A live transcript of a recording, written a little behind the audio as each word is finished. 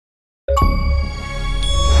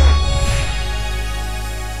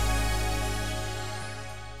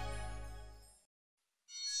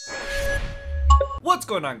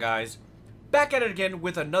going on, guys? Back at it again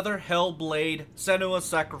with another Hellblade Senua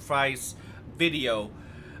Sacrifice video.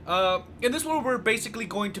 In this one, we're basically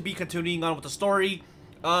going to be continuing on with the story.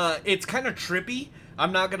 It's kind of trippy,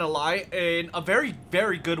 I'm not gonna lie, in a very,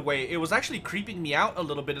 very good way. It was actually creeping me out a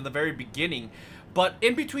little bit in the very beginning. But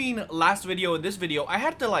in between last video and this video, I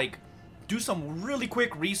had to, like, do some really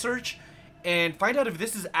quick research and find out if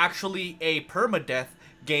this is actually a permadeath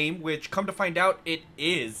game, which, come to find out, it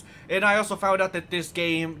is. And I also found out that this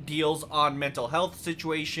game deals on mental health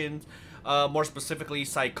situations, more specifically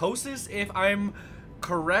psychosis, if I'm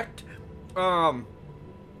correct. I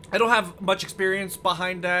don't have much experience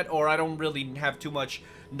behind that, or I don't really have too much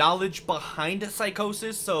knowledge behind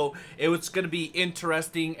psychosis, so it was going to be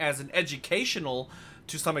interesting as an educational,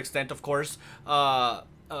 to some extent, of course,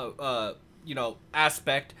 you know,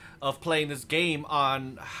 aspect of playing this game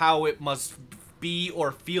on how it must be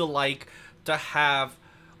or feel like to have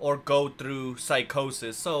or go through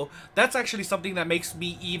psychosis. So that's actually something that makes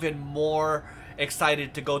me even more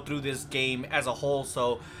excited to go through this game as a whole.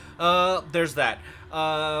 So there's that.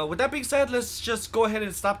 With that being said, let's just go ahead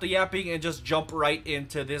and stop the yapping and just jump right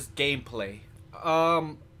into this gameplay.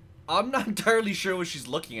 I'm not entirely sure what she's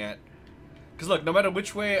looking at, because look, no matter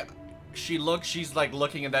which way she looks, she's like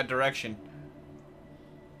looking in that direction.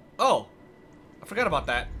 Oh, I forgot about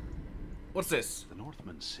that. What's this? The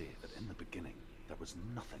Northmen say that in the beginning there was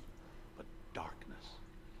nothing but darkness.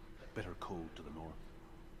 Bitter cold to the north,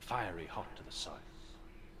 fiery hot to the south.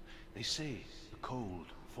 They say the cold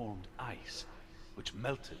formed ice, which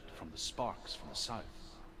melted from the sparks from the south.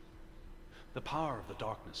 The power of the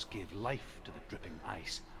darkness gave life to the dripping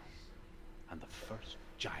ice, and the first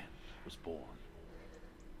giant was born,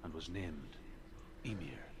 and was named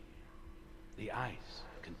Ymir. The ice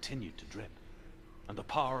continued to drip, and the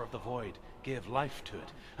power of the void gave life to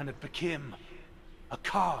it, and it became a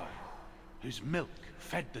cow, whose milk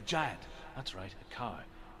fed the giant. That's right, a cow,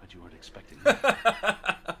 but you weren't expecting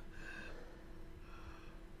that.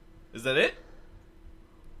 Is that it?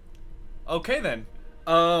 Okay then.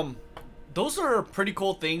 Those are pretty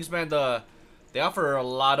cool things, man. They offer a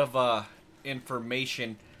lot of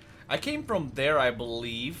information. I came from there, I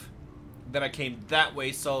believe. Then I came that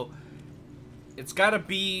way, so it's gotta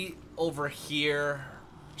be over here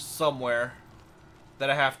somewhere that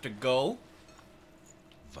I have to go.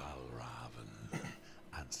 VALRAVN,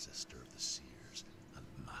 ancestor of the seers and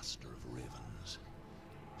master of ravens.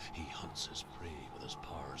 He hunts his prey with his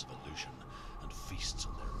powers of illusion and feasts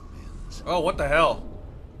on their remains. Oh, what the hell?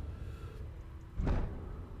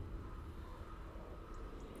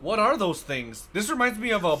 What are those things? This reminds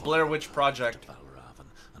me of a Blair Witch Project. VALRAVN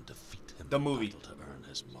and defeat him The movie. in battle to earn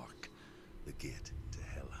his mark. The gate to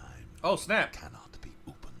Helheim Oh, snap. cannot be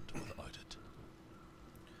opened without it.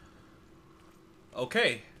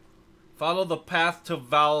 Okay. Follow the path to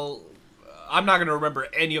Val... I'm not gonna remember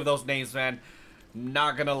any of those names, man.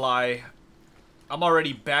 Not gonna lie. I'm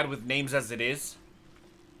already bad with names as it is.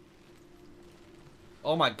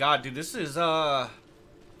 Oh my god, dude, this is,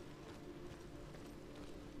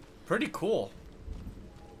 pretty cool.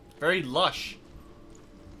 Very lush.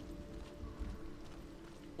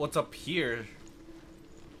 What's up here?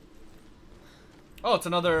 Oh, it's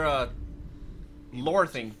another, lore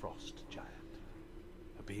thing. Frost giant,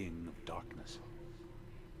 a being of darkness,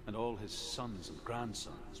 and all his sons and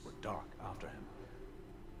grandsons were dark after him.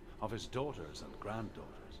 Of his daughters and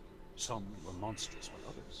granddaughters, some were monstrous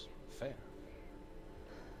while others fair.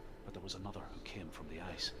 But there was another who came from the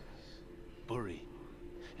ice. Buri.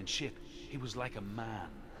 In shape, he was like a man,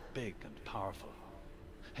 big and powerful.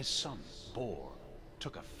 His son, Bor,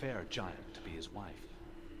 took a fair giant to be his wife,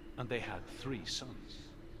 and they had 3 sons.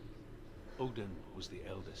 Odin was the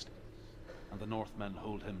eldest, and the Northmen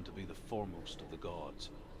hold him to be the foremost of the gods,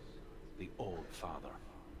 the All-Father.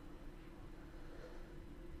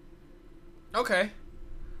 Okay.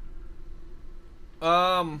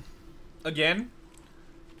 Again,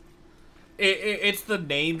 it's the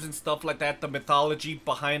names and stuff like that, the mythology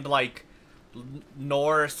behind, like,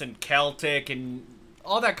 Norse and Celtic and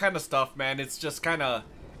all that kind of stuff, man. It's just kind of,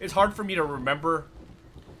 it's hard for me to remember.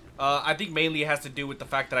 I think mainly it has to do with the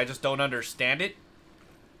fact that I just don't understand it.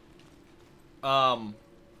 Yeah,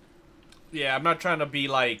 I'm not trying to be,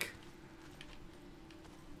 like,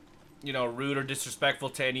 you know, rude or disrespectful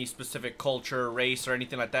to any specific culture, race, or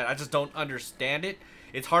anything like that. I just don't understand it.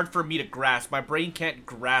 It's hard for me to grasp. My brain can't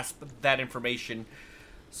grasp that information.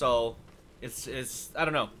 So, it's I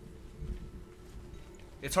don't know.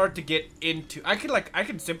 It's hard to get into. I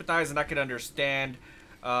can sympathize and I can understand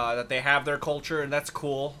that they have their culture, and that's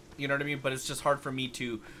cool. You know what I mean? But it's just hard for me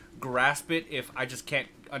to grasp it if I just can't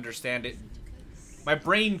understand it. My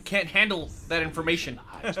brain can't handle that information.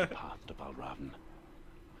 Highest path to VALRAVN.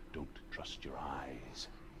 Don't trust your eyes.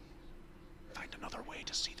 Find another way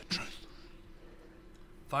to see the truth.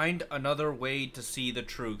 Find another way to see the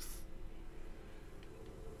truth.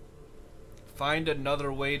 Find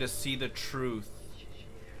another way to see the truth.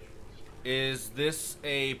 Is this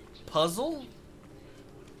a puzzle?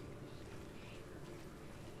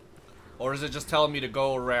 Or is it just telling me to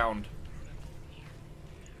go around?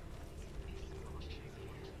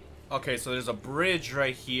 Okay, so there's a bridge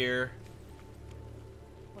right here.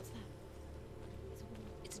 What's that?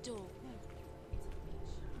 It's a door.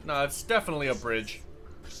 No, it's definitely a bridge.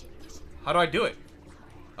 How do I do it?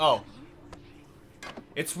 Oh.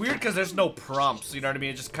 It's weird because there's no prompts, you know what I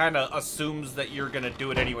mean? It just kind of assumes that you're going to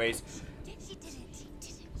do it anyways.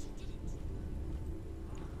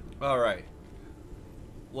 Alright.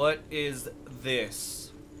 What is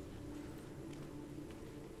this?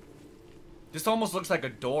 This almost looks like a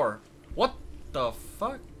door. What the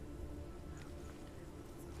fuck?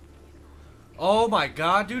 Oh my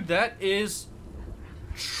god, dude, that is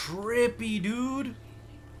trippy, dude.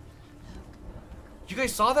 You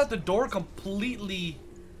guys saw that? The door completely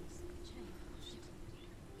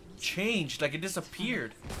changed, like it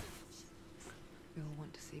disappeared. We all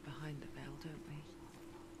want to see behind the veil, don't we?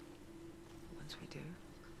 Once we do,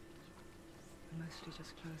 we mostly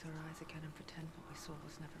just close our eyes again and pretend what we saw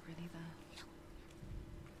was never really there.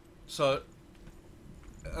 So,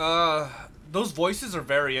 those voices are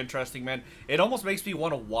very interesting, man. It almost makes me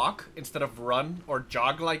want to walk instead of run or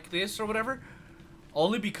jog like this or whatever.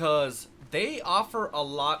 Only because they offer a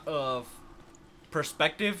lot of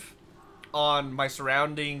perspective on my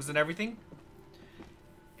surroundings and everything.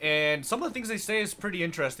 And some of the things they say is pretty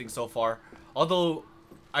interesting so far. Although,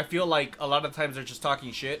 I feel like a lot of times they're just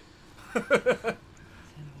talking shit. Senua never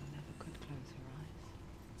could close her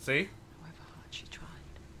eyes. See? However hard she tried.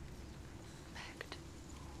 Begged.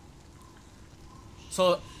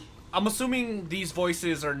 So, I'm assuming these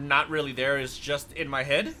voices are not really there. It's just in my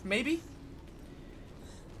head, maybe?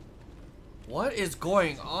 What is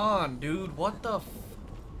going on, dude? What the f...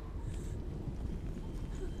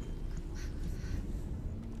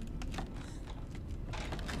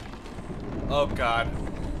 Oh, God.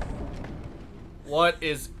 What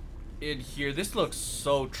is in here? This looks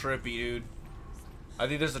so trippy, dude. I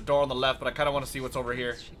think there's a door on the left, but I kind of want to see what's over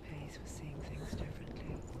here. She pays for seeing things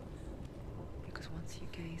differently. Because once you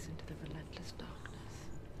gaze into the relentless darkness,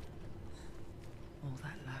 all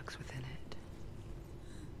that lurks within it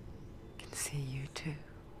can see you too.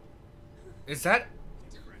 Is that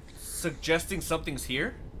suggesting something's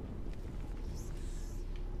here?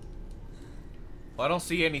 Well, I don't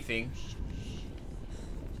see anything.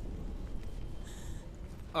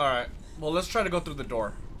 Alright, well, let's try to go through the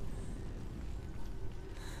door.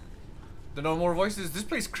 There are no more voices? This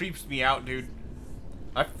place creeps me out, dude.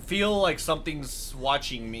 I feel like something's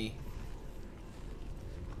watching me.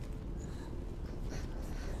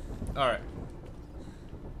 Alright.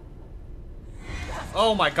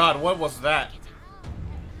 Oh my god, what was that?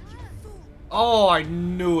 Oh, I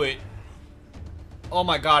knew it. Oh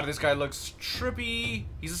my god, this guy looks trippy.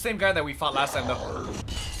 He's the same guy that we fought last time, though.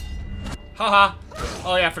 Haha.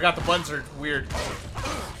 Oh yeah, I forgot the buttons are weird.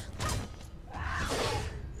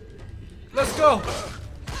 Let's go.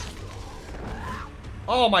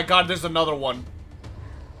 Oh my god, there's another one.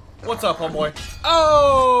 What's up, homeboy?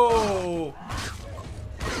 Oh!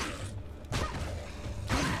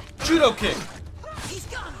 Judo kick.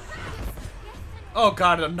 Oh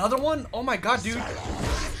god, another one? Oh my god, dude.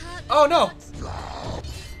 Oh no.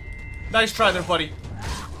 Nice try there, buddy.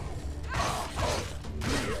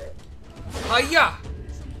 Hiya!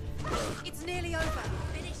 It's nearly over.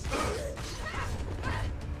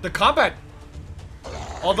 The combat,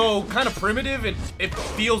 although kind of primitive, it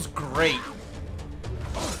feels great.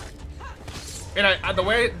 And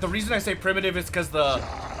the reason I say primitive is because the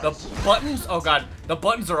buttons, oh god, the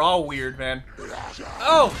buttons are all weird, man.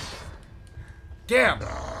 Oh! Damn.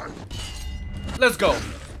 Let's go.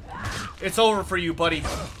 It's over for you, buddy.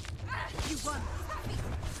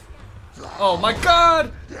 Oh my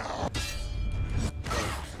god!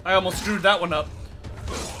 I almost screwed that one up.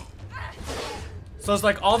 So it's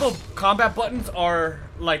like all the combat buttons are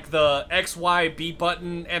like the X, Y, B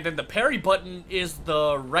button, and then the parry button is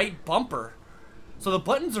the right bumper. So the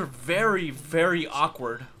buttons are very, very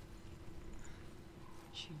awkward.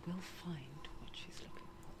 She will find what she's looking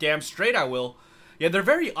for. Damn straight I will. Yeah, they're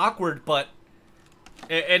very awkward, but...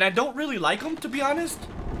 And I don't really like them, to be honest.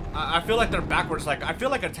 I feel like they're backwards. Like, I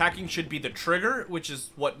feel like attacking should be the trigger, which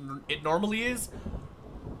is what it normally is.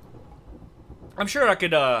 I'm sure I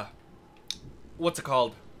could, what's it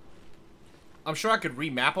called? I'm sure I could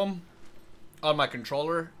remap them on my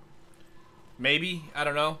controller. Maybe. I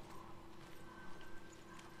don't know.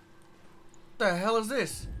 What the hell is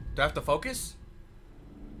this? Do I have to focus?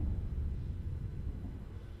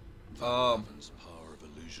 VALRAVN's power of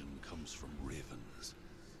illusion comes from ravens.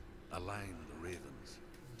 Align the ravens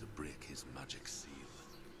to break his magic seal.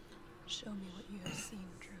 Show me what you have seen,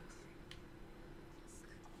 Truth.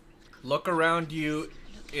 Look around you.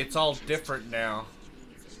 It's all different now.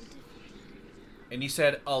 And he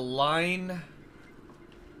said align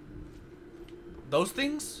those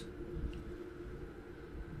things?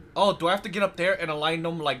 Oh, do I have to get up there and align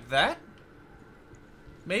them like that?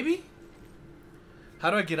 Maybe?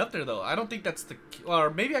 How do I get up there though? I don't think that's the, or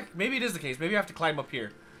maybe maybe it is the case. Maybe I have to climb up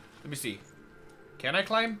here. Let me see. Can I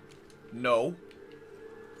climb? No.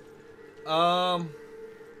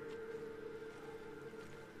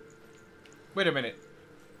 Wait a minute.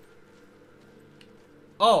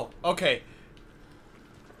 Oh, okay.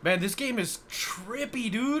 Man, this game is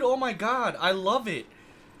trippy, dude. Oh my god, I love it.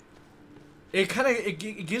 It kind of it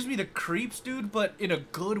gives me the creeps, dude, but in a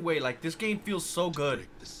good way. Like, this game feels so good.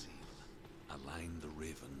 Break the seal. Align the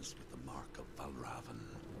ravens with the mark of VALRAVN.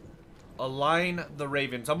 Align the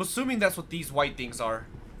ravens. I'm assuming that's what these white things are.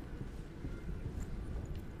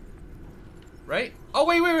 Right? Oh,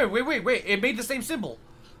 wait. It made the same symbol.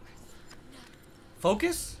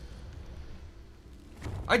 Focus?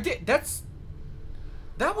 I did.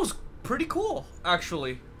 That was pretty cool,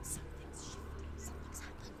 actually.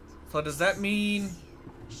 So does that mean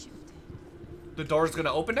the door's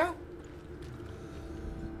gonna open now?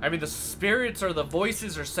 I mean, the spirits or the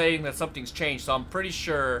voices are saying that something's changed, so I'm pretty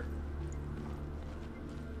sure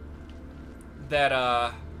that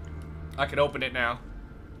I can open it now.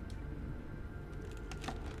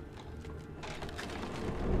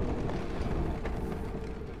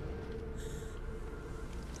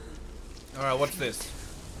 Alright, what's this?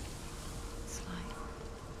 It's like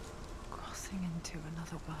crossing into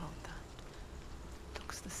another world that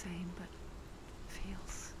looks the same but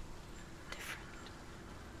feels different.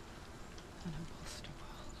 An imposter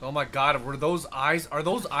world. Oh my god, were those eyes, are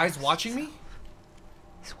those eyes watching me?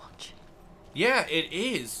 He's watching. Yeah, it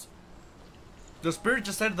is. The spirit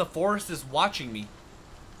just said the forest is watching me.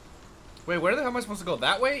 Wait, where the hell am I supposed to go?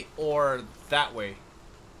 That way or that way?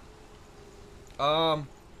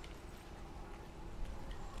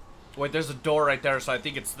 Wait, there's a door right there, so I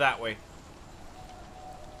think it's that way.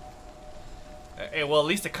 Hey, well, at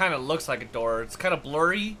least it kind of looks like a door. It's kind of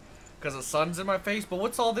blurry because the sun's in my face, but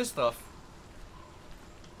what's all this stuff?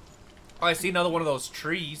 Oh, I see another one of those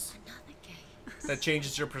trees that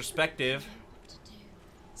changes your perspective.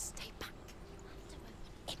 Stay back.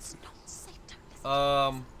 It's not safe.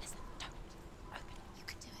 Listen, don't open it. You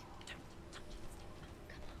can do it. Don't touch it.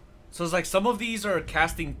 Come on. So it's like some of these are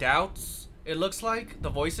casting doubts, it looks like, the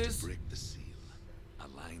voices. Break the seal.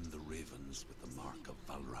 Align the ravens with the mark of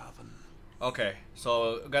VALRAVN. Okay,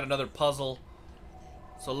 so I got another puzzle.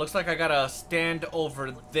 So it looks like I gotta stand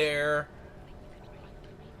over there.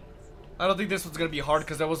 I don't think this one's gonna be hard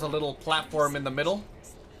because there was a little platform in the middle.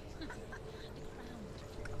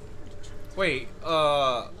 Wait,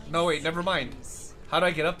 no wait, never mind. How do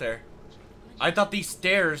I get up there? I thought these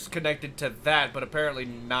stairs connected to that, but apparently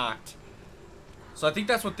not. So I think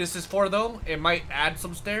that's what this is for, though. It might add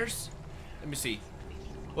some stairs. Let me see.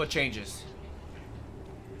 What changes?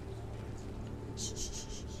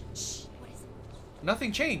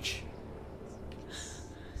 Nothing changed.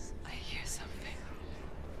 I hear something.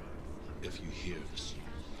 If you hear the seal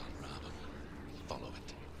of VALRAVN, follow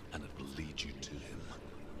it, and it will lead you to him.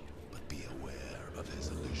 But be aware of his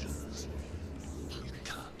illusions. You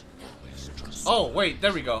can't always trust. Oh, wait,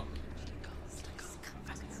 there we go.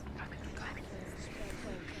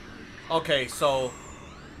 Okay, so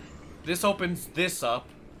this opens this up,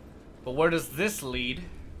 but where does this lead?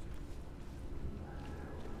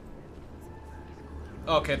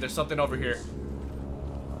 Okay, there's something over here.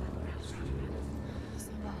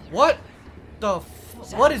 What the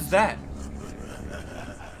f- what is that?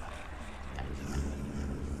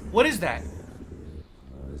 What is that?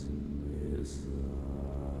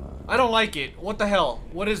 I don't like it. What the hell?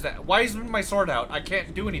 What is that? Why is my sword out? I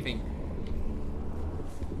can't do anything.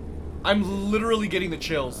 I'm literally getting the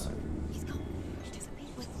chills. He's gone. He disappeared.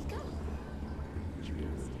 Where's he go?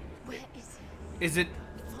 Where is he? Is it?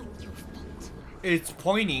 Find your fault. It's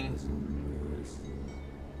pointing.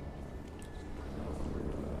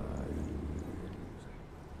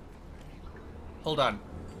 Hold on.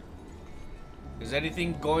 Is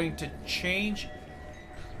anything going to change?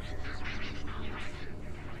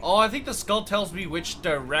 Oh, I think the skull tells me which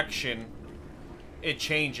direction it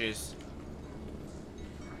changes.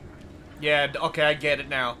 Yeah, okay, I get it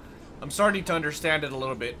now. I'm starting to understand it a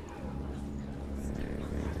little bit.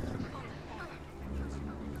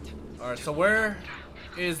 Alright, so where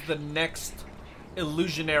is the next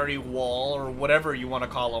illusionary wall, or whatever you want to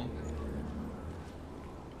call them?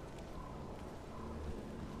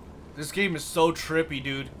 This game is so trippy,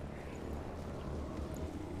 dude.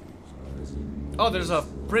 Oh, there's a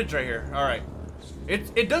bridge right here. Alright.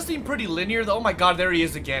 It does seem pretty linear, though. Oh my god, there he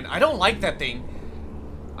is again. I don't like that thing.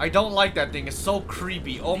 I don't like that thing. It's so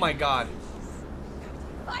creepy. Oh my god.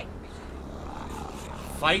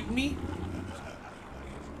 Fight me?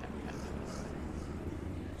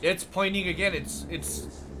 It's pointing again. It's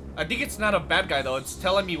I think it's not a bad guy though. It's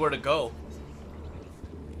telling me where to go.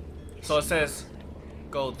 So it says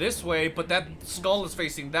go this way, but that skull is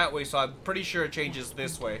facing that way, so I'm pretty sure it changes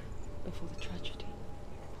this way. Before the tragedy.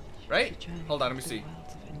 Right? Hold on, let me see.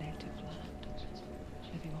 Wilds of her native land,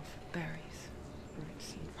 living off berries,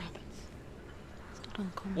 roots, and rabbits. It's not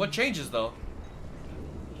uncommon. What changes though?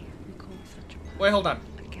 We call such a Wait, hold on.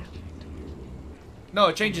 a gallant. No,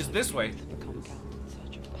 it changes this way. Become gallant in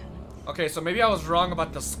search of penance, Okay, so maybe I was wrong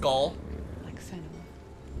about the skull. like Senua.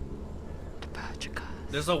 To purge a curse.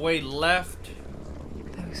 There's a way left.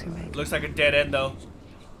 Those who make Looks like a dead end though.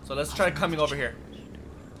 So let's try coming over here.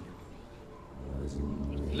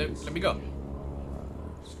 Let me go.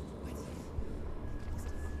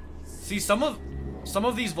 See, some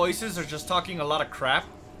of these voices are just talking a lot of crap.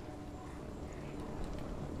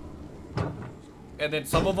 And then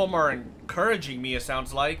some of them are encouraging me, it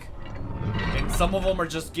sounds like. And some of them are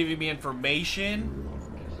just giving me information.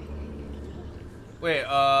 Wait,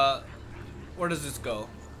 where does this go?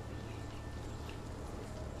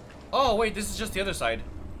 Oh, wait, this is just the other side.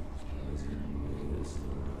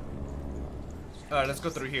 Alright, let's go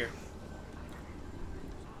through here.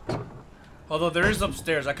 Although there is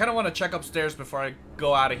upstairs. I kind of want to check upstairs before I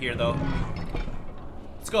go out of here, though.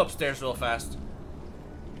 Let's go upstairs real fast.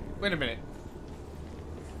 Wait a minute.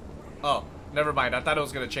 Oh, never mind. I thought it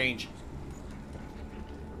was going to change.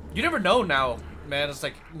 You never know now, man. It's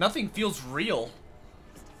like nothing feels real.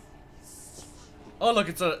 Oh, look,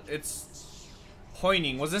 it's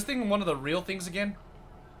pointing. Was this thing one of the real things again?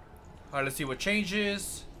 Alright, let's see what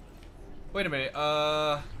changes. Wait a minute,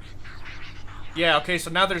 yeah, okay, so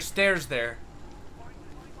now there's stairs there.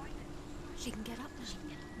 She can get up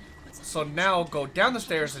now. So now go down the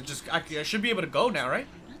stairs and just, I should be able to go now, right?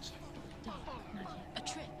 Magic. A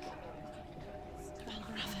trick.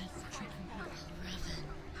 VALRAVN.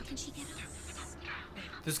 How can she get up?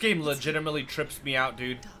 This game legitimately trips me out,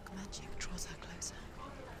 dude. dark magic draws her closer.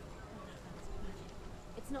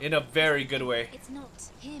 It's not In a very good way. It's not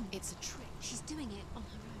him. It's a trick. She's doing it on her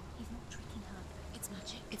own. He's not tricking her. It's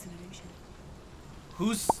magic. It's an illusion.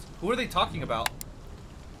 Who are they talking about?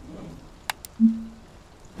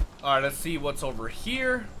 Alright, let's see what's over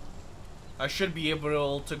here. I should be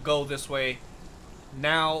able to go this way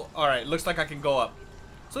now. Alright, looks like I can go up.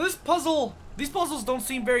 So these puzzles don't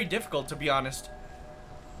seem very difficult, to be honest.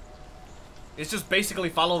 It's just basically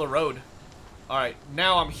follow the road. Alright,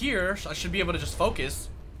 now I'm here, so I should be able to just focus.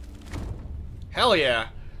 Hell yeah.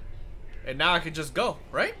 And now I can just go,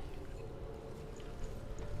 right?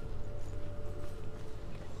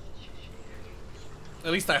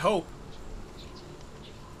 At least I hope.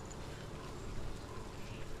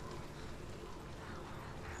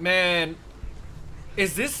 Man,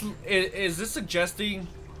 is this suggesting?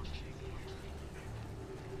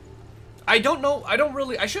 I don't know. I don't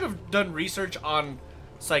really. I should have done research on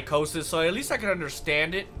psychosis, so at least I can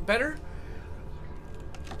understand it better.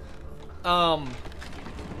 But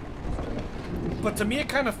to me, it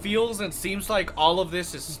kind of feels and seems like all of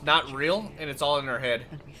this is not real, and it's all in her head.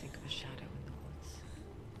 And we think of a shadow in the woods,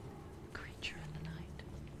 a creature in the night.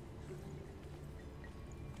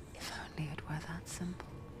 If only it were that simple.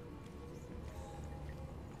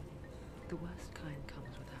 The worst kind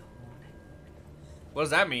comes without warning. What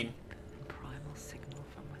does that mean? A primal signal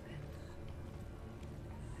from within.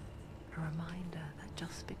 A reminder that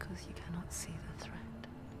just because you cannot see the threat,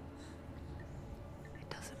 it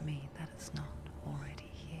doesn't mean that it's not already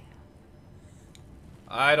here.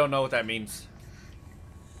 I don't know what that means.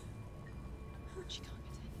 She can't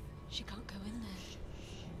get in. She can't go in there.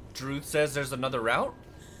 Druth says there's another route?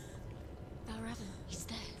 VALRAVN, he's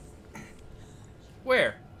there.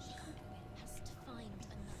 Where? She can't go in. Has to find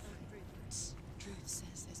another route. Truth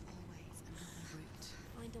says there's always another route.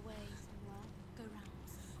 Find a way somewhere. Go round.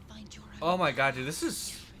 Find your own. Oh my god, dude, this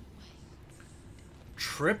is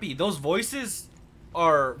trippy. Those voices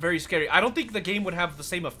are very scary. I don't think the game would have the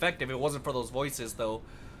same effect if it wasn't for those voices, though.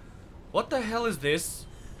 What the hell is this?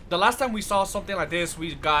 The last time we saw something like this,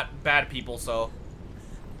 we got bad people, so...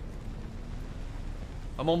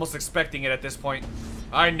 I'm almost expecting it at this point.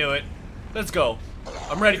 I knew it. Let's go.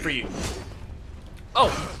 I'm ready for you.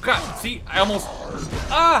 Oh, God. See, I almost...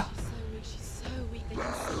 Ah! She's so weak. They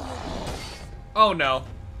can see you. Oh, no.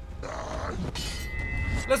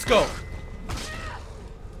 Let's go.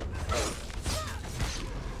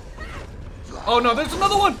 Oh, no, there's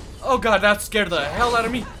another one. Oh, God, that scared the hell out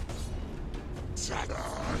of me.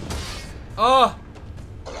 Oh.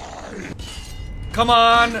 Come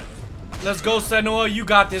on. Let's go, Senua. You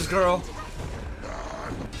got this, girl.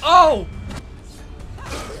 Oh!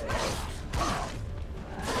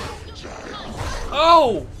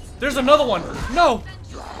 Oh! There's another one. No!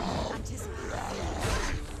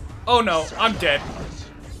 Oh no, I'm dead.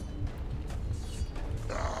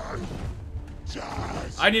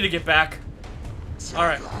 I need to get back.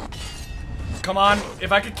 Alright. Come on.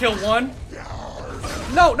 If I could kill one.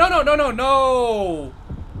 No, no, no, no, no, no!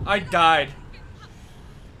 I died.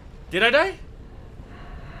 Did I die?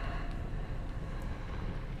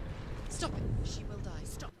 Stop it. She will die.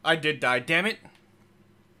 Stop. I did die, damn it.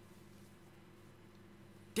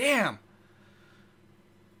 Damn.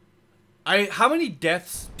 How many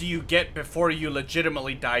deaths do you get before you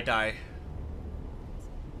legitimately die?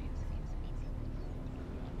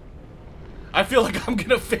 I feel like I'm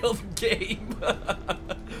gonna fail the game.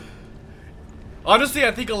 Honestly,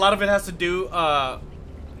 I think a lot of it has to do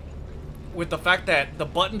with the fact that the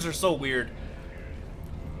buttons are so weird.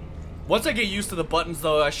 Once I get used to the buttons,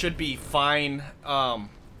 though, I should be fine.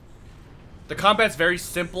 The combat's very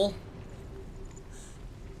simple.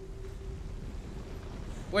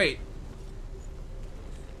 Wait.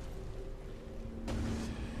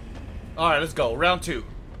 Alright, let's go. Round 2.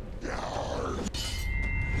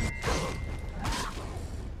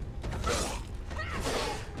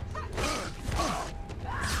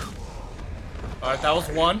 Alright, that was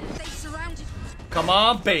 1. Come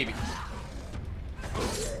on, baby.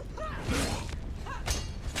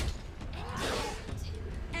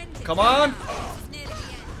 Come on.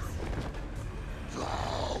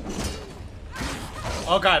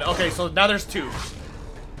 Oh god, okay, so now there's 2.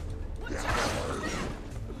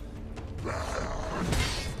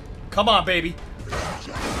 Come on, baby.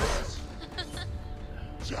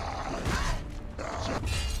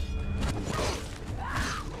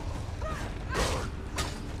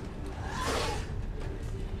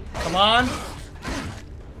 Come on.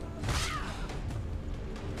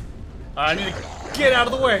 I need to get out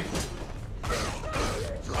of the way.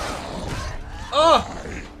 Oh!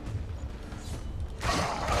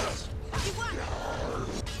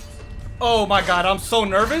 Oh my god, I'm so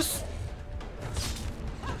nervous.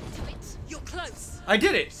 You're close. I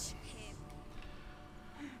did it.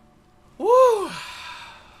 Woo.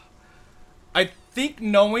 I think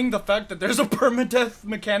knowing the fact that there's a permadeath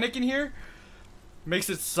mechanic in here makes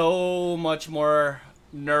it so much more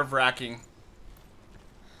nerve-wracking.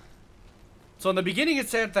 So in the beginning it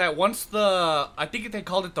said that once the, I think they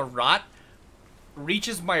called it the rot,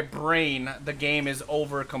 reaches my brain, the game is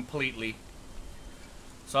over completely.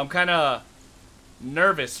 So I'm kind of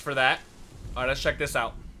nervous for that. Alright, let's check this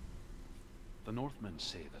out. The Northmen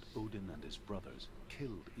say that Odin and his brothers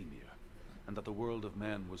killed Ymir, and that the world of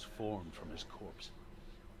men was formed from his corpse.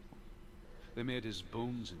 They made his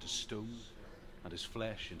bones into stone, and his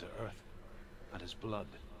flesh into earth, and his blood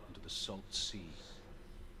into the salt sea.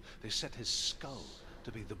 They set his skull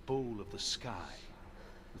to be the bowl of the sky,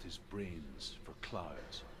 with his brains for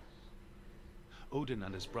clouds. Odin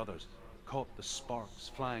and his brothers caught the sparks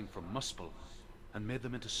flying from Muspel and made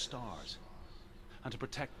them into stars. And to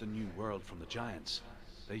protect the new world from the giants,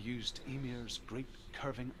 they used Ymir's great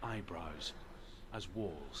curving eyebrows as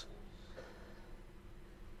walls.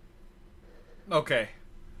 Okay.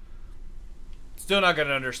 Still not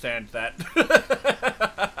gonna understand that.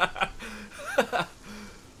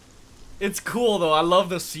 It's cool though. I love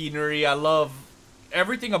the scenery. I love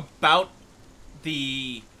everything about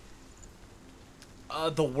the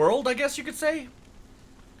world, I guess you could say.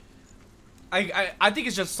 I think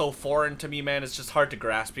it's just so foreign to me, man. It's just hard to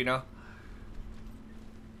grasp, you know?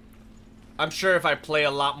 I'm sure if I play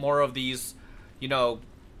a lot more of these, you know,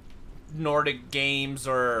 Nordic games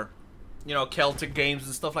or, you know, Celtic games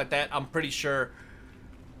and stuff like that, I'm pretty sure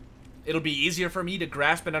it'll be easier for me to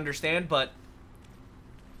grasp and understand, but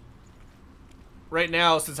right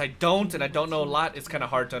now, since I don't and I don't know a lot, it's kind of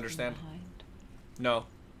hard to understand. No.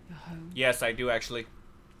 Your home, Yes, I do actually.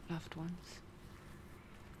 loved ones,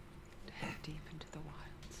 to head deep into the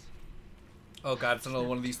wilds. Oh god, it's another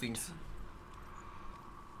one of these things.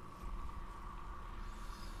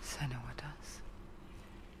 Senua does.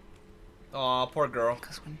 Aw, poor girl.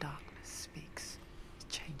 Because when darkness speaks, it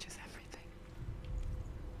changes everything.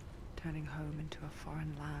 turning home into a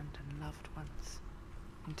foreign land and loved ones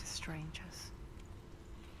into strangers.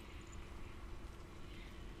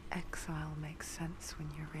 Exile makes sense when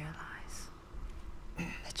you realize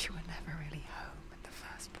that you were never really home in the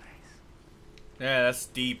first place. Yeah, that's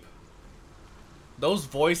deep. Those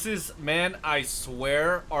voices, man, I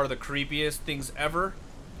swear, are the creepiest things ever.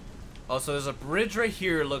 Also, there's a bridge right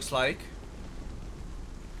here, it looks like.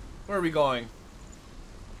 Where are we going?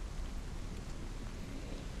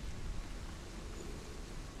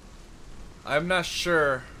 I'm not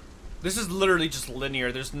sure. This is literally just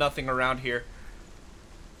linear. There's nothing around here.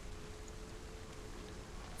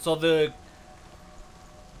 So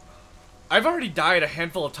I've already died a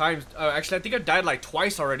handful of times. Actually, I think I've died like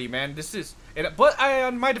twice already, man. This is... But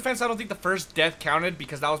on my defense, I don't think the first death counted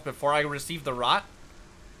because that was before I received the rot.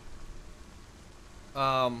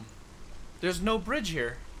 There's no bridge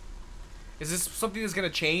here. Is this something that's gonna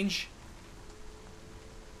change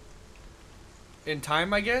in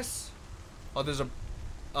time, I guess? Oh, there's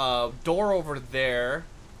a door over there.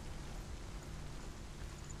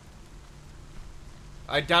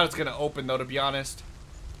 I doubt it's gonna open though, to be honest.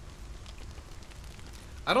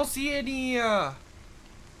 I don't see any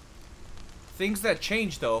things that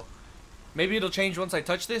change though. Maybe it'll change once I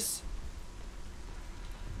touch this.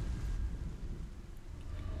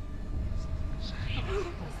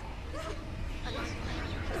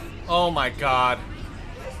 Oh my god.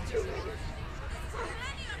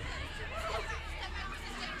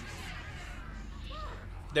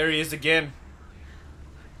 There he is again.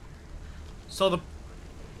 So the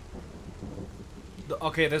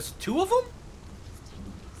okay, there's two of them?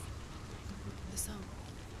 The song.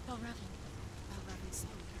 VALRAVN. VALRAVN song.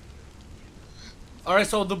 Alright,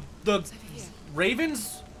 so the It's over here.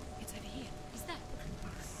 Ravens? It's over here. Is that?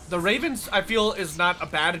 The Ravens, I feel, is not a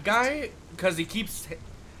bad guy because he keeps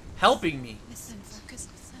helping me. Listen, focus,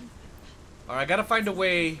 listen. Alright, I gotta find a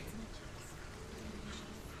way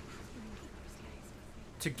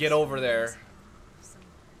to get over there.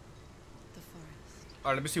 The forest.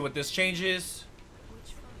 Alright, let me see what this changes.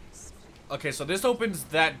 Which forest? Okay, so this opens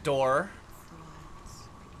that door.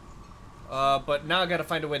 The wilds. But now I gotta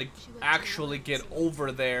find a way to actually get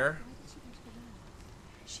over there.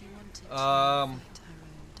 She wanted to Um, fight her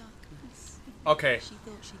own darkness. Okay. She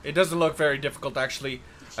thought she It doesn't look very difficult, actually.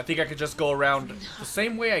 I think I could just go around the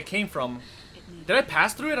same way I came from. Did I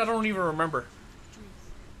pass through it? I don't even remember.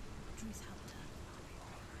 Druth helped her.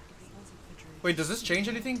 If it wasn't for Druth, Wait, does this change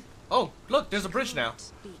anything? Oh, look, there's a bridge now.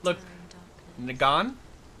 beat Look, her own darkness. gone.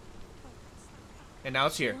 And now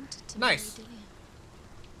it's She here. wanted to marry Nice. Dillian.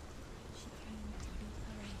 She came to beat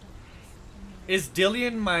her own darkness. Is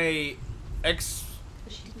Dillian my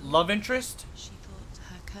But she didn't. ex-love interest? She thought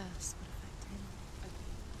her curse would affect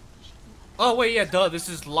him. She thought Oh, wait, yeah, duh. This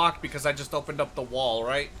is locked because I just opened up the wall,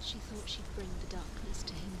 right? she'd bring the darkness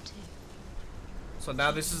to him too. So now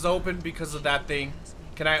this is open because of that thing.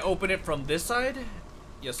 Can I open it from this side?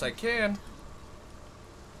 Yes, I can.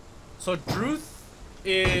 So Druth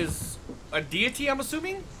is a deity, I'm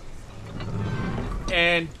assuming?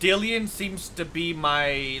 And Dillian seems to be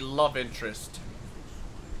my love interest.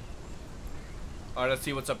 Alright, let's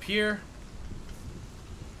see what's up here.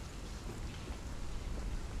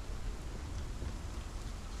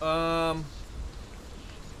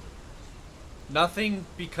 Nothing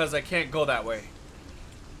because I can't go that way.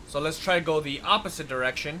 So let's try to go the opposite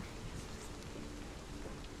direction.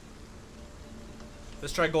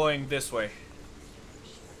 Let's try going this way.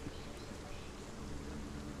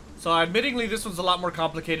 So admittingly this one's a lot more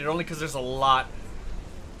complicated only because there's a lot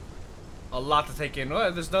to take in.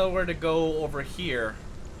 Well, there's nowhere to go over here.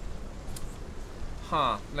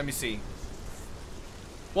 Huh, let me see.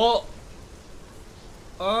 Well,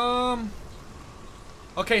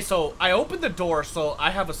 okay, so I opened the door, so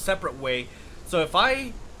I have a separate way. So if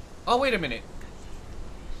I... Oh, wait a minute.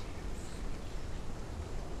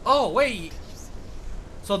 Oh, wait.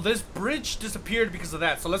 So this bridge disappeared because of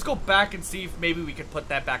that. So let's go back and see if maybe we can put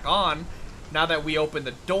that back on now that we opened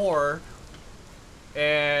the door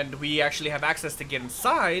and we actually have access to get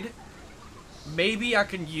inside. Maybe I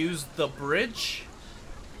can use the bridge.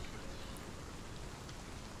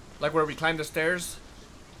 Like where we climbed the stairs.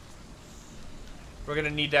 We're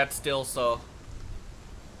gonna need that still, so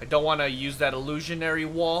I don't want to use that illusionary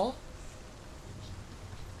wall.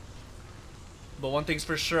 But one thing's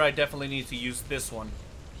for sure, I definitely need to use this one.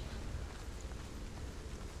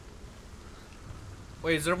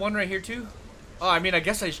 Wait, is there one right here too? Oh, I mean, I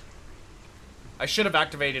guess I should have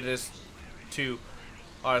activated this too.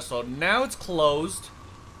 Alright, so now it's closed.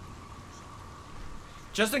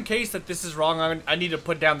 Just in case that this is wrong, I need to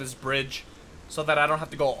put down this bridge so that I don't have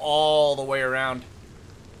to go all the way around.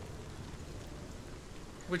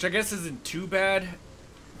 Which I guess isn't too bad.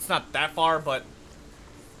 It's not that far, but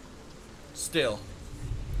still.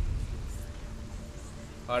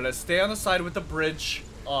 Alright, let's stay on the side with the bridge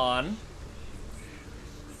on.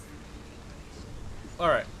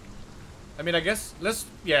 Alright. I mean, I guess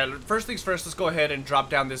yeah, first things first, let's go ahead and drop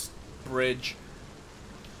down this bridge.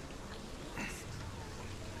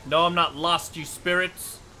 No, I'm not lost, you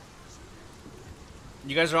spirits.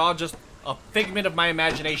 You guys are all just a figment of my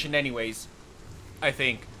imagination anyways, I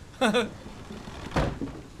think. Alright,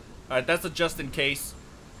 that's a just in case.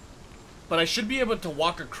 But I should be able to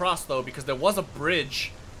walk across, though, because there was a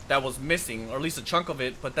bridge that was missing, or at least a chunk of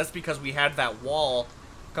it, but that's because we had that wall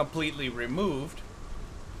completely removed.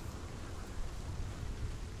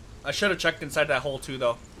 I should have checked inside that hole, too,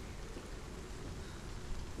 though.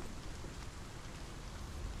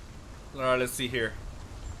 Alright, let's see here.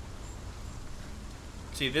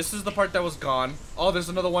 See, this is the part that was gone. Oh, there's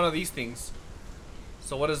another one of these things.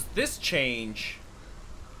 So what does this change?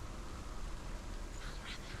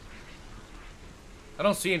 I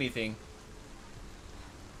don't see anything.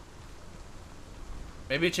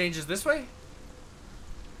 Maybe it changes this way?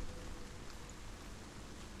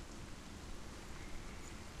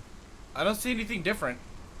 I don't see anything different.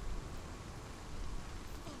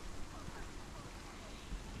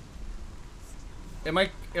 Am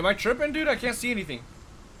I tripping, dude? I can't see anything.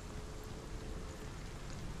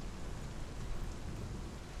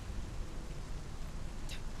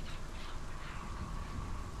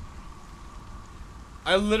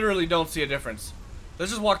 I literally don't see a difference.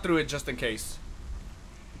 Let's just walk through it just in case.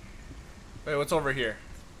 Wait, what's over here?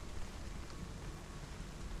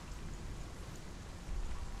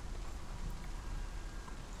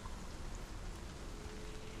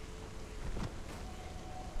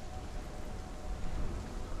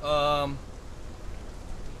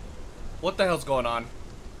 What the hell's going on?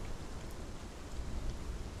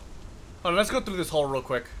 Hold on, let's go through this hole real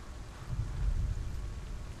quick.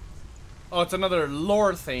 Oh, it's another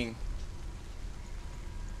lore thing.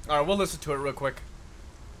 Alright, we'll listen to it real quick.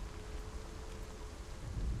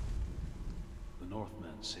 The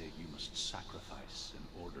Northmen say you must sacrifice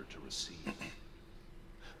in order to receive.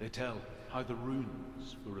 They tell how the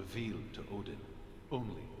runes were revealed to Odin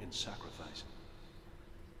only in sacrifice.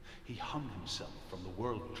 He hung himself from the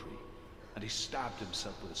world tree, and he stabbed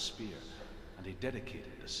himself with a spear, and he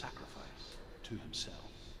dedicated the sacrifice to himself.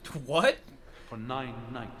 What? For 9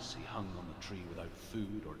 nights he hung on the tree without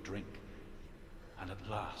food or drink, and at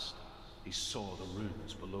last he saw the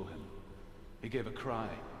runes below him. He gave a cry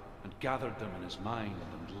and gathered them in his mind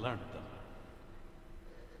and learnt them.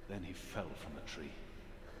 Then he fell from the tree.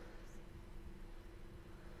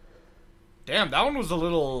 Damn, that one was a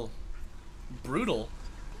little brutal.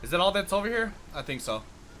 Is that all that's over here? I think so.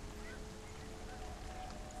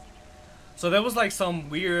 So there was like some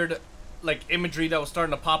weird like imagery that was starting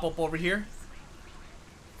to pop up over here.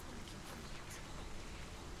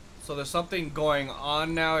 So there's something going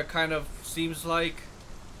on now, it kind of seems like.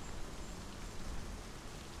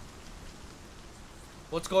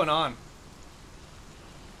 What's going on?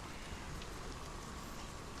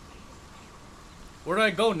 Where do I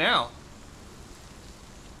go now?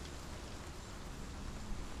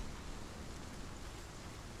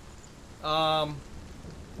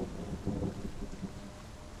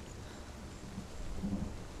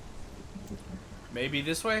 Maybe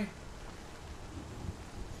this way?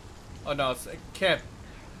 Oh no, it can't.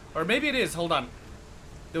 Or maybe it is, hold on.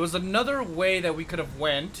 There was another way that we could have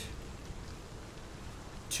went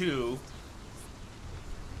to.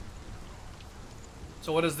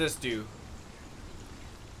 So what does this do?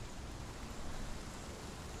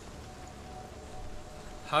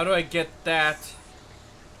 How do I get that?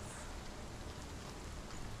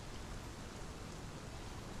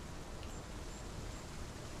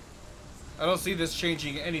 I don't see this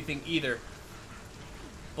changing anything either.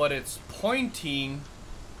 But it's pointing.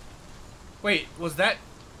 Wait, was that?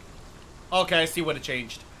 Okay, I see what it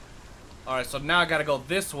changed. Alright, so now I gotta go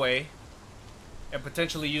this way and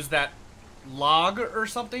potentially use that log or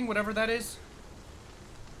something, whatever that is.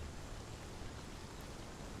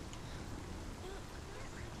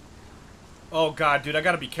 Oh god, dude, I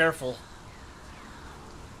gotta be careful.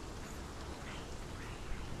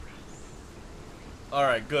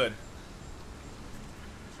 Alright, good.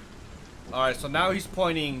 Alright, so now he's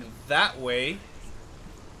pointing that way.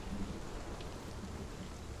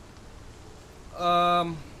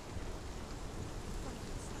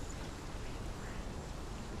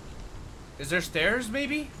 Is there stairs,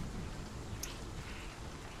 maybe?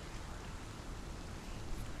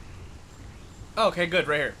 Oh, okay, good,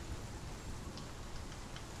 right here.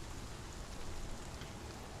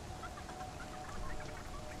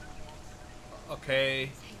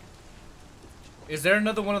 Okay. Is there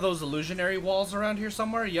another one of those illusionary walls around here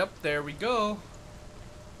somewhere? Yep, there we go.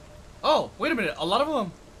 Oh, wait a minute. A lot of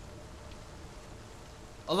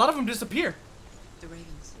them disappear. The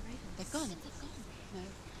ravens. They've gone. No,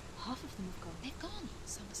 half of them have gone. They've gone.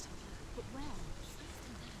 Some are still there. But where?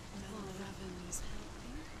 VALRAVN's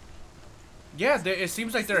helping. Yeah, it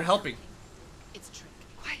seems like they're helping. It's a trick.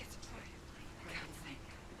 Quiet. I can't think.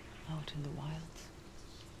 Out in the wilds.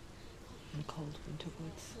 In cold winter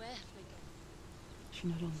woods. Where have they gone? She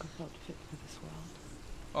no longer felt fit for this world.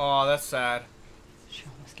 Oh, that's sad. She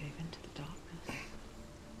almost gave in to the darkness.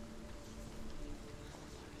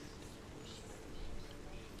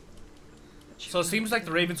 So it seems like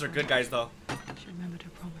the ravens are good guys, though. She remembered her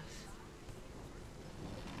promise.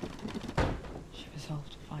 She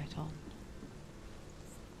resolved to fight on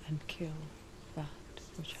and kill that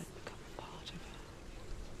which had become a part of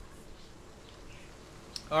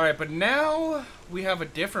her. Alright, but now we have a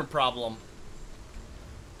different problem.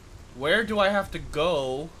 Where do I have to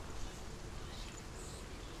go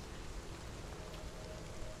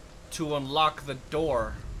to unlock the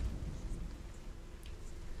door?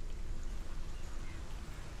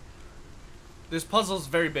 This puzzle is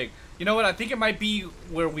very big. You know what? I think it might be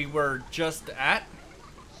where we were just at.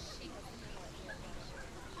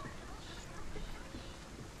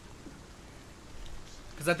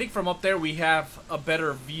 Because I think from up there we have a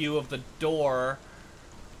better view of the door.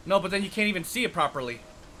 No, but then you can't even see it properly.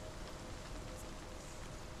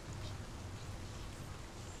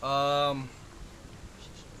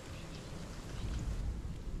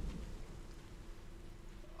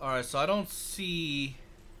 Alright, so I don't see...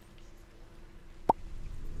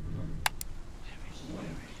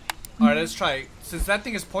 Alright, let's try. Since that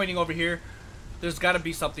thing is pointing over here, there's gotta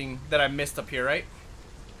be something that I missed up here, right?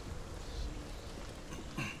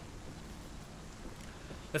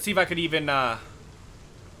 Let's see if I could even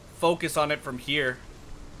focus on it from here.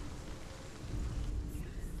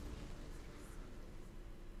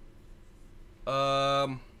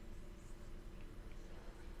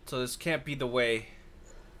 So this can't be the way.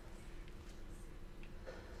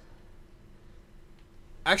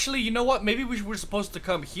 Actually, you know what? Maybe we were supposed to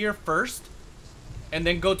come here first and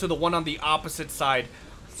then go to the one on the opposite side.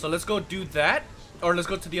 So let's go do that, or let's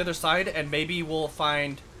go to the other side and maybe we'll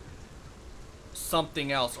find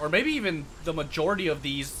something else. Or maybe even the majority of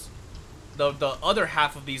these, the other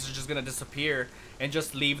half of these are just gonna disappear and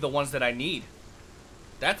just leave the ones that I need.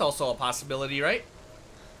 That's also a possibility, right?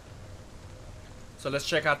 So let's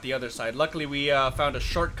check out the other side. Luckily we found a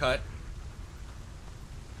shortcut.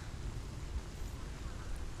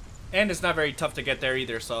 And it's not very tough to get there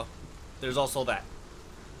either, so there's also that.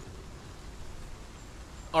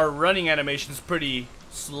 Our running animation is pretty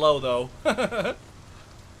slow though.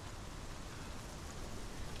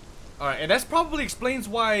 Alright, and that's probably explains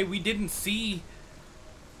why we didn't see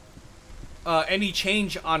any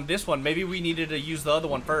change on this one. Maybe we needed to use the other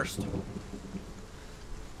one first.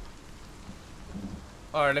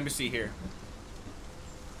 Alright, let me see here.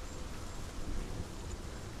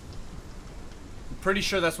 I'm pretty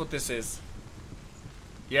sure that's what this is.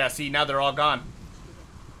 Yeah, see, now they're all gone.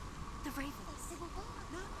 The ravens. They were gone.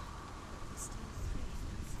 No. Still three.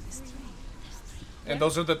 There's three. And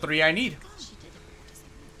those are the three I need. She did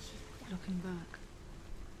it. Looking back,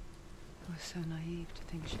 I was so naive to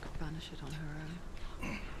think she could banish it on her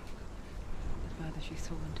own. The further she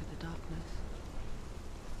saw into the darkness,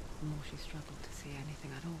 the more she struggled to see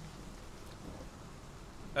anything at all.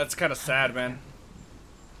 That's kind of sad, man.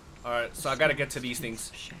 Alright, so I gotta get to these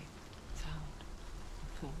things. Shape, sound,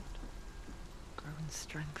 thought, grow in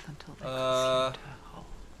strength until they consumed her whole.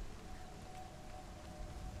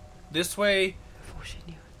 This way. Before she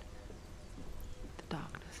knew it, the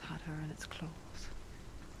darkness had her in its claws.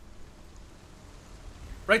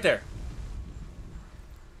 Right there.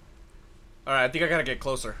 Alright, I think I gotta get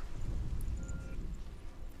closer.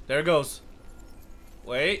 There it goes.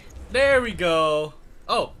 Wait. There we go.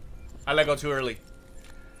 Oh, I let go too early.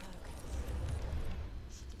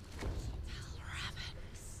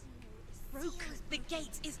 Broke. The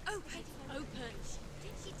gate is open. Open.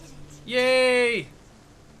 Yay!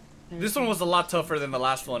 This one was a lot tougher than the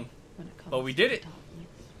last one. When it comes But we to did the it. darkness,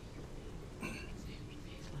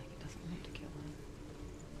 it's like it doesn't want to kill her.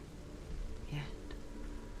 Yet,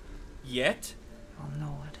 Yet? it will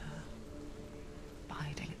gnaw at her,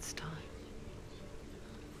 biding its time.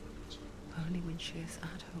 Only when she is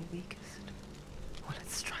at her weakest will it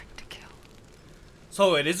strike to kill.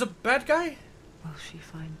 So it is a bad guy? Will she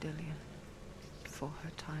find Dillion before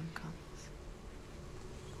her time comes?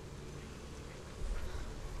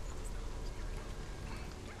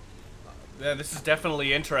 Yeah, this is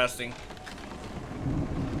definitely interesting.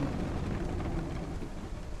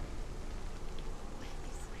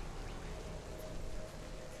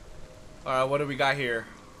 Alright, what do we got here?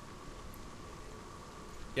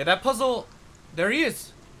 Yeah, that puzzle... There he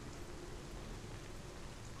is!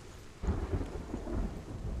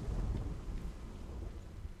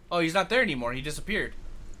 Oh, he's not there anymore. He disappeared.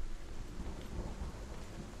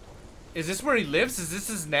 Is this where he lives? Is this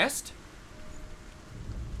his nest?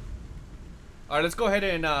 Alright, let's go ahead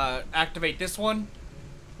and activate this one.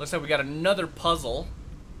 Looks like we got another puzzle.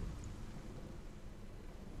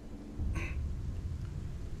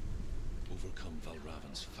 Overcome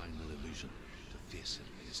VALRAVN's final illusion to face him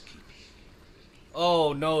in his keep.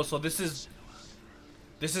 Oh no, so this is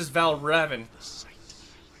VALRAVN. The sight.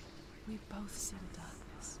 We both see the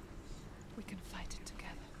darkness. We can fight it together.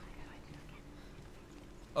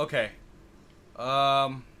 Okay.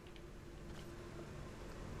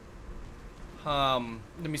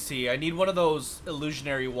 Let me see. I need one of those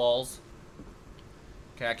illusionary walls.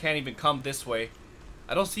 Okay, I can't even come this way.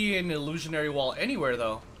 I don't see an illusionary wall anywhere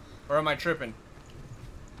though. Or am I tripping?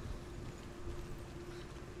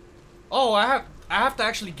 Oh, I have to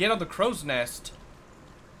actually get on the crow's nest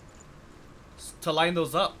to line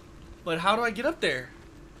those up. But how do I get up there?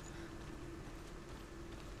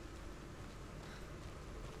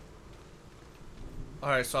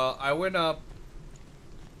 Alright, so I went up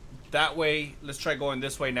that way. Let's try going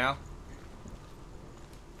this way now.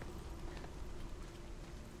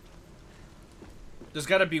 There's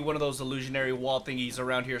gotta be one of those illusionary wall thingies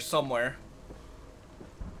around here somewhere.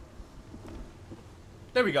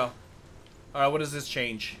 There we go. Alright, what does this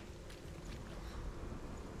change?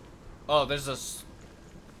 Oh, there's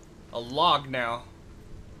a log now.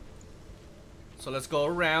 So let's go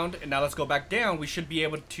around, and now let's go back down. We should be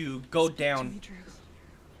able to go down. To me, Drew.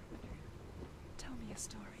 Tell me a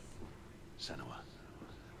story. Senua,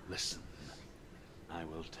 listen. I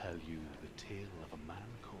will tell you the tale of a man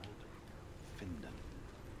called Findan.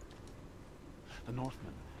 The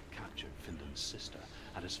Northmen captured Findan's sister,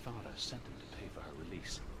 and his father sent him to pay for her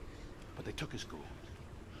release. But they took his gold,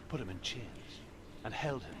 put him in chains, and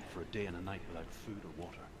held him for a day and a night without food or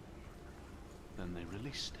water. Then they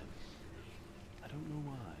released him. I don't know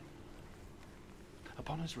why.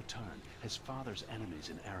 Upon his return, his father's enemies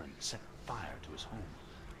in Erin set fire to his home.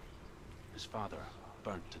 His father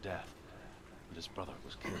burnt to death, and his brother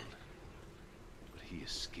was killed. But he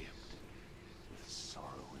escaped with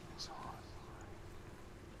sorrow in his heart.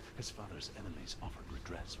 His father's enemies offered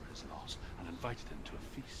redress for his loss and invited him to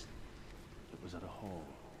a feast that was at a hall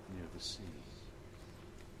near the sea.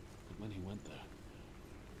 But when he went there,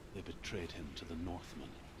 they betrayed him to the Northmen,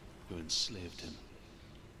 who enslaved him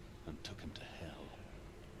and took him to hell.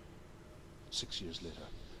 6 years later,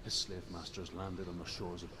 his slave masters landed on the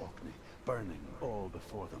shores of Orkney, burning all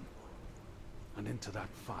before them. And into that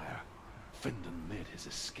fire, Findan made his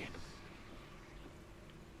escape.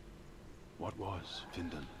 What was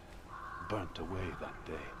Findan burnt away that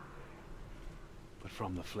day. But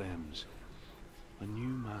from the flames, a new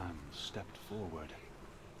man stepped forward,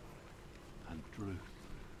 and Druth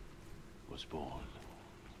was born.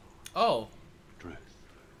 Oh. Druth.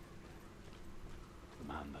 The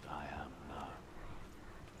man that I am now.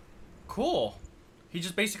 Cool. He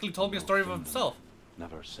just basically told me a story of himself.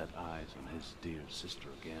 Never set eyes on his dear sister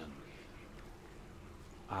again.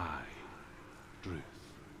 I, Druth,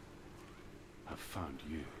 have found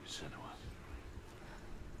you, Senua.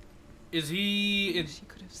 Is he... She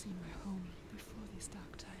could have seen my home before these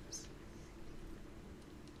dark times.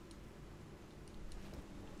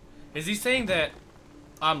 Is he saying that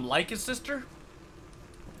I'm like his sister?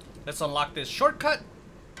 Let's unlock this shortcut.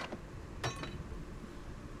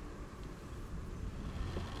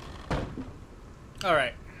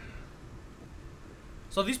 Alright.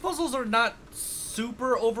 So these puzzles are not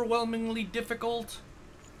super overwhelmingly difficult.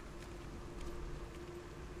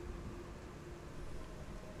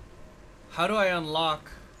 How do I unlock?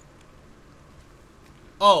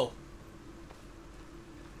 Oh.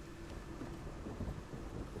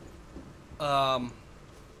 Huh.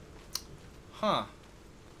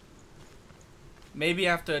 Maybe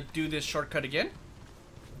I have to do this shortcut again?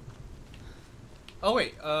 Oh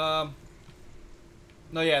wait, no,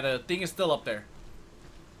 yeah, the thing is still up there.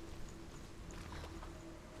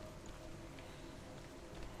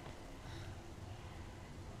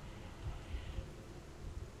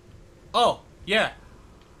 Oh, yeah.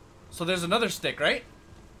 So there's another stick, right?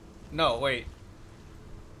 No, wait.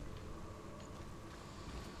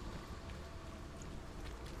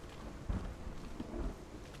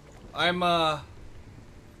 I'm a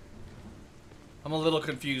little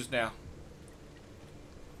confused now.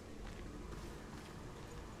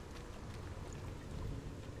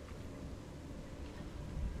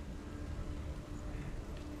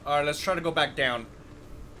 Alright, let's try to go back down.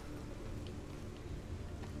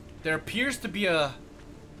 There appears to be a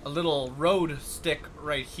little road stick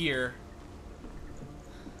right here.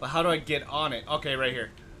 But how do I get on it? Okay, right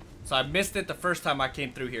here. So I missed it the first time I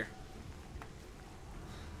came through here.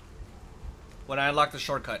 When I unlocked the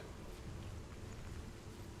shortcut.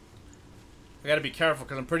 I gotta be careful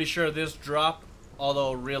because I'm pretty sure this drop,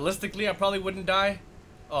 although realistically I probably wouldn't die.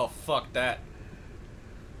 Oh, fuck that.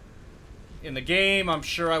 In the game, I'm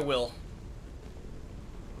sure I will.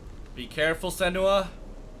 Be careful, Senua.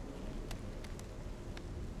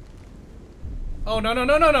 Oh, no, no,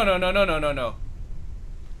 no, no, no, no, no, no, no, no, no.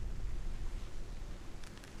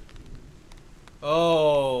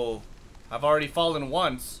 Oh, I've already fallen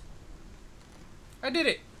once. I did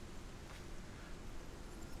it.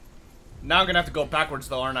 Now I'm gonna have to go backwards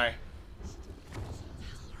though, aren't I?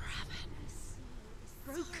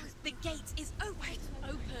 Broken. The gate is open.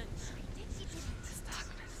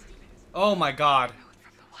 Oh my god.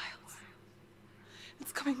 From the wilds.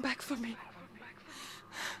 It's coming back for me.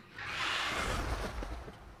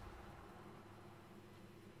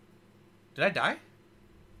 Did I die?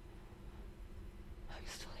 I'm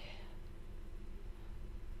still here.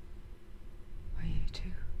 Are you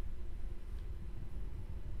too?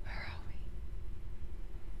 Where are we?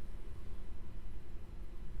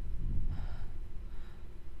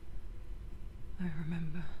 I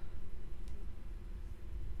remember.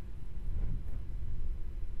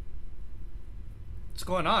 What's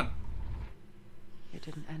going on? It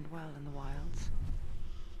didn't end well in the wilds.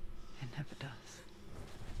 It never does.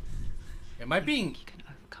 Am I being You can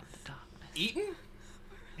overcome the darkness. eaten?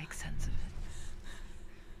 Make sense of it.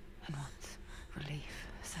 And once relief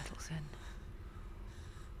settles in,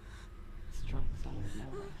 strikes out of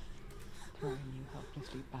nowhere, throwing you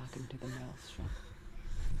helplessly back into the maelstrom,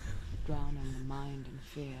 drowning the mind in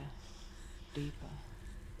fear, deeper,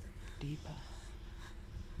 deeper,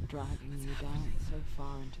 dragging you down so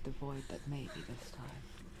far into the void that maybe this time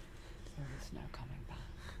there is no coming back.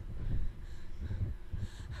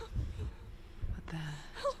 But there,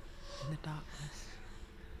 in the darkness,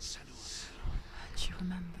 Senua, and she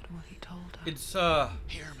remembered what he told her. It's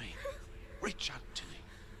hear me. Reach out to me.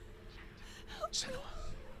 Senua,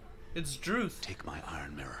 it's Druth. take my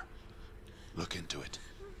iron mirror. Look into it.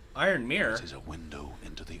 Iron mirror. It is a window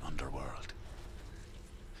into the underworld.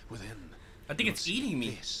 Within, I think you it's will see eating the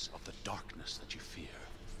me. face of the darkness that you fear.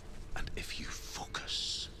 And if you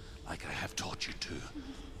focus, like I have taught you to,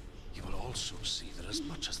 you will also see that as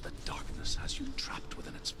much as the darkness has you trapped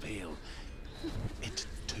within its veil, it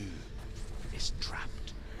too is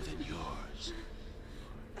trapped within yours.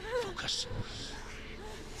 Focus.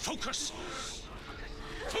 Focus.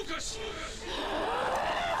 Focus.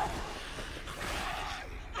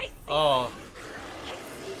 Oh.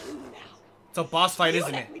 It's a boss fight,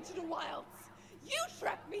 isn't it? Me to the wilds. You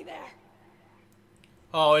trapped me there.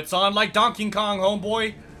 Oh, it's on like Donkey Kong,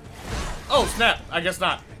 homeboy. Oh, snap. I guess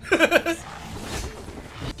not.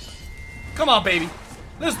 Come on, baby.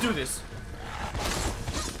 Let's do this.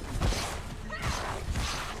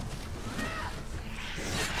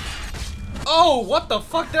 Oh, what the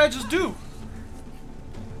fuck did I just do?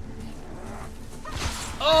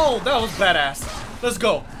 Oh, that was badass. Let's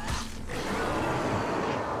go.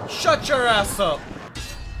 Shut your ass up.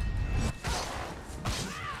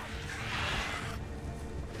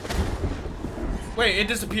 Wait, it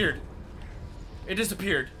disappeared. It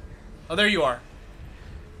disappeared. Oh, there you are.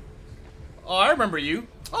 Oh, I remember you.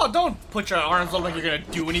 Oh, don't put your arms up like you're gonna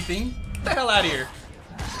do anything. Get the hell out of here.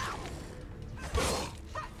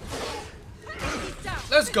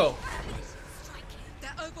 Let's go.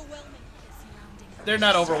 They're overwhelming. They're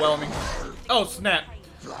not overwhelming. Oh, snap.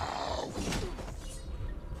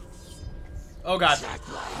 Oh, God.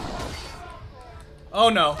 Oh,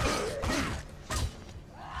 no.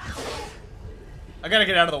 I gotta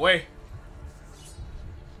get out of the way.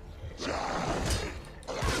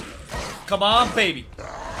 Come on, baby.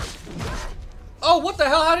 Oh, what the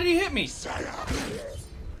hell? How did he hit me?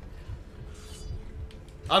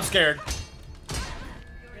 I'm scared.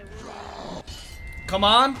 Come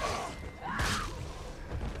on.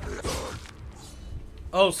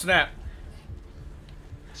 Oh, snap.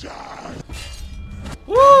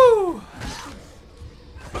 Woo!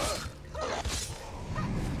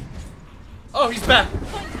 Oh, he's back.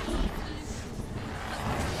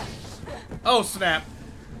 Oh, snap.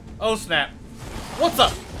 Oh, snap. What's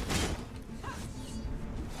up?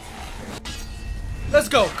 Let's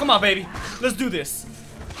go. Come on, baby. Let's do this.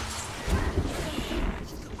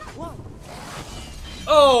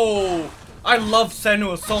 Oh, I love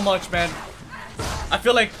Senua so much, man. I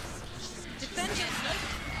feel like...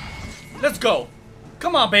 Let's go.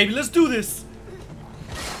 Come on, baby. Let's do this.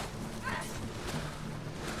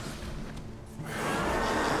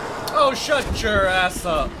 Oh, shut your ass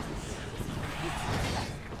up.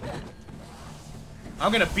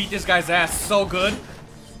 I'm gonna beat this guy's ass so good.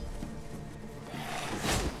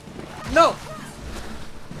 No!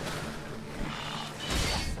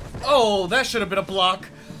 Oh, that should have been a block.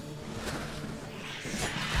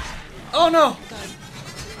 Oh no!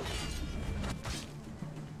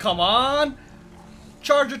 Come on!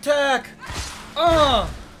 Charge attack! Oh,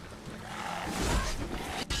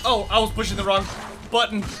 I was pushing the wrong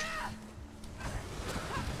button.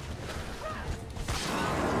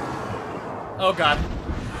 Oh god.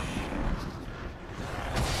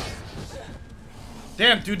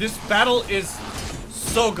 Damn, dude, this battle is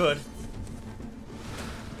so good.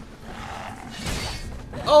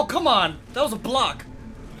 Oh, come on. That was a block.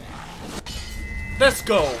 Let's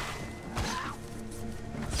go.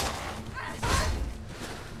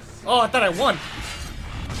 Oh, I thought I won.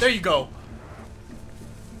 There you go.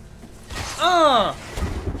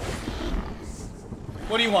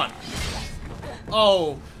 What do you want?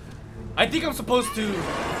 Oh, I think I'm supposed to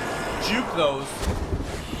juke those.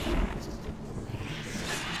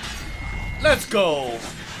 Let's go.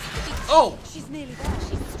 Oh. She's nearly there.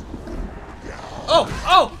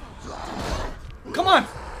 Oh. Come on.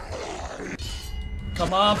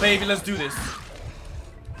 Come on, baby. Let's do this.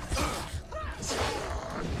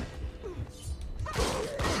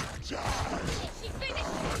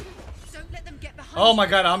 Oh my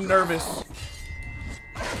god, I'm nervous.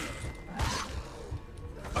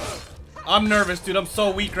 I'm nervous, dude. I'm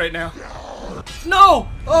so weak right now. No!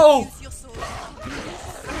 Oh!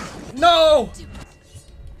 No!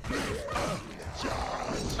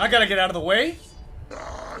 I gotta get out of the way.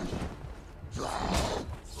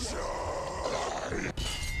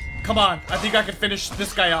 Come on. I think I can finish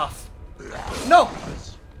this guy off. No!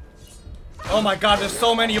 Oh my god, there's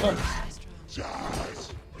so many of them.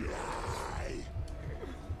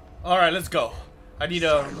 Alright, let's go. I need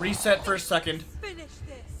a reset for a second.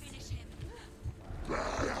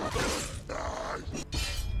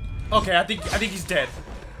 Okay, I think he's dead.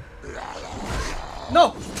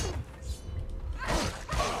 No!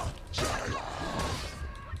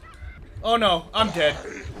 Oh no, I'm dead.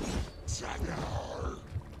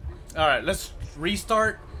 Alright, let's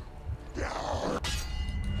restart.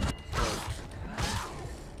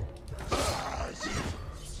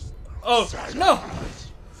 Oh, no!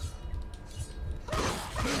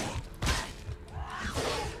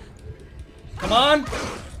 Come on!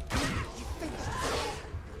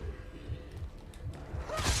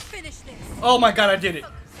 Oh my god, I did it.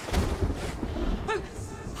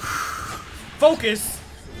 Focus.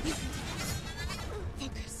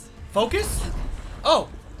 Focus? Oh.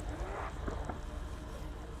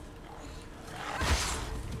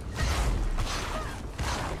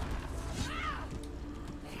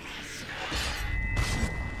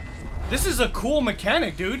 This is a cool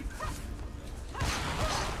mechanic, dude.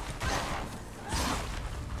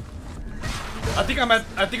 I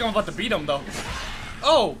think I'm about to beat him though.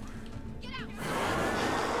 Oh.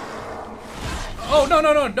 Oh, no.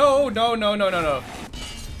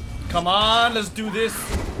 Come on, let's do this.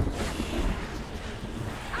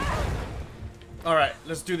 Alright,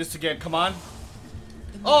 let's do this again. Come on.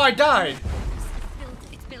 Oh, I died.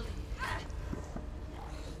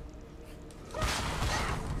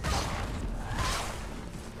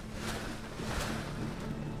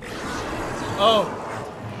 Oh.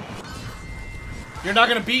 You're not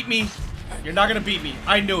gonna beat me. You're not gonna beat me.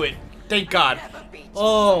 I knew it. Thank God.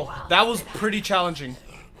 Oh, that was pretty challenging.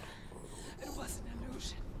 It was an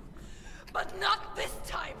illusion, but not this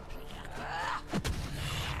time.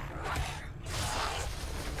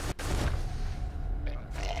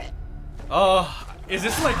 Is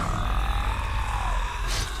this like...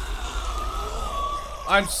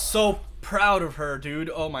 I'm so proud of her, dude.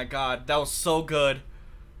 Oh my god, that was so good.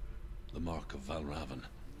 The mark of VALRAVN,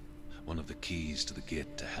 one of the keys to the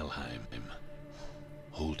gate to Helheim.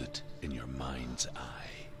 Hold it in your mind's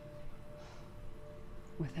eye.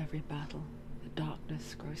 With every battle, the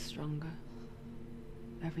darkness grows stronger.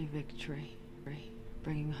 Every victory,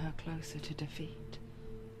 bringing her closer to defeat.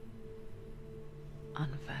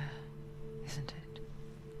 Unfair, isn't it?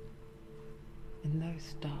 In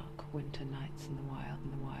those dark winter nights in the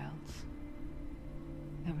wilds,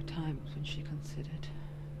 there were times when she considered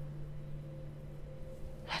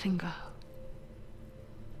letting go.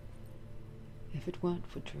 If it weren't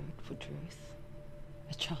for Druth,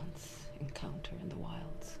 a chance encounter in the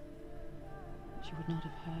wilds, she would not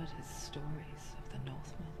have heard his stories of the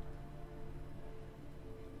Northmen.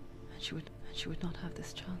 And she would not have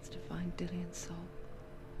this chance to find Dillion's soul.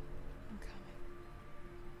 I'm coming.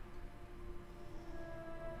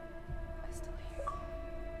 I still hear you.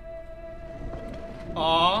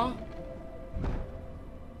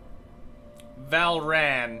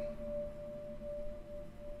 VALRAVN.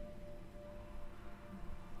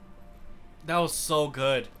 That was so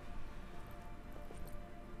good.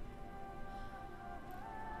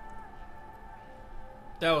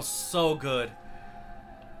 That was so good.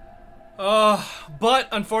 But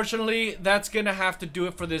unfortunately, that's gonna have to do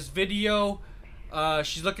it for this video.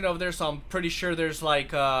 She's looking over there, so I'm pretty sure there's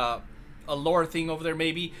like a lore thing over there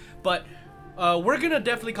maybe. But we're gonna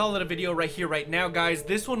definitely call it a video right here, right now, guys.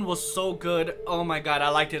 This one was so good. Oh my god, I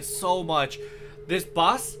liked it so much. This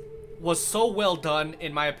boss was so well done,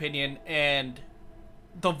 in my opinion, and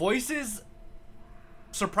the voices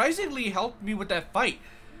surprisingly helped me with that fight.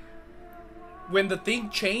 When the thing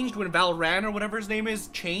changed, when VALRAVN or whatever his name is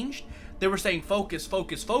changed, they were saying focus,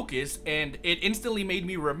 focus, focus, and it instantly made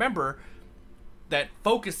me remember that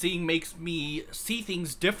focusing makes me see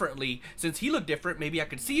things differently. Since he looked different, maybe I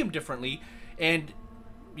could see him differently, and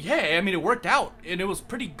yeah, I mean, it worked out, and it was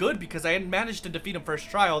pretty good because I hadn't managed to defeat him first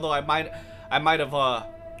try, although I might have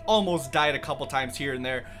almost died a couple times here and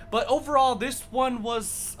there. But overall, this one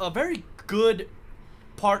was a very good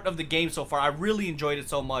part of the game so far. I really enjoyed it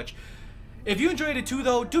so much. If you enjoyed it too,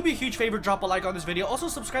 though, do me a huge favor, drop a like on this video. Also,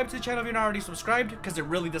 subscribe to the channel if you're not already subscribed, because it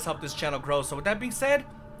really does help this channel grow. So with that being said,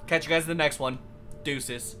 catch you guys in the next one.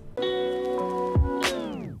 Deuces.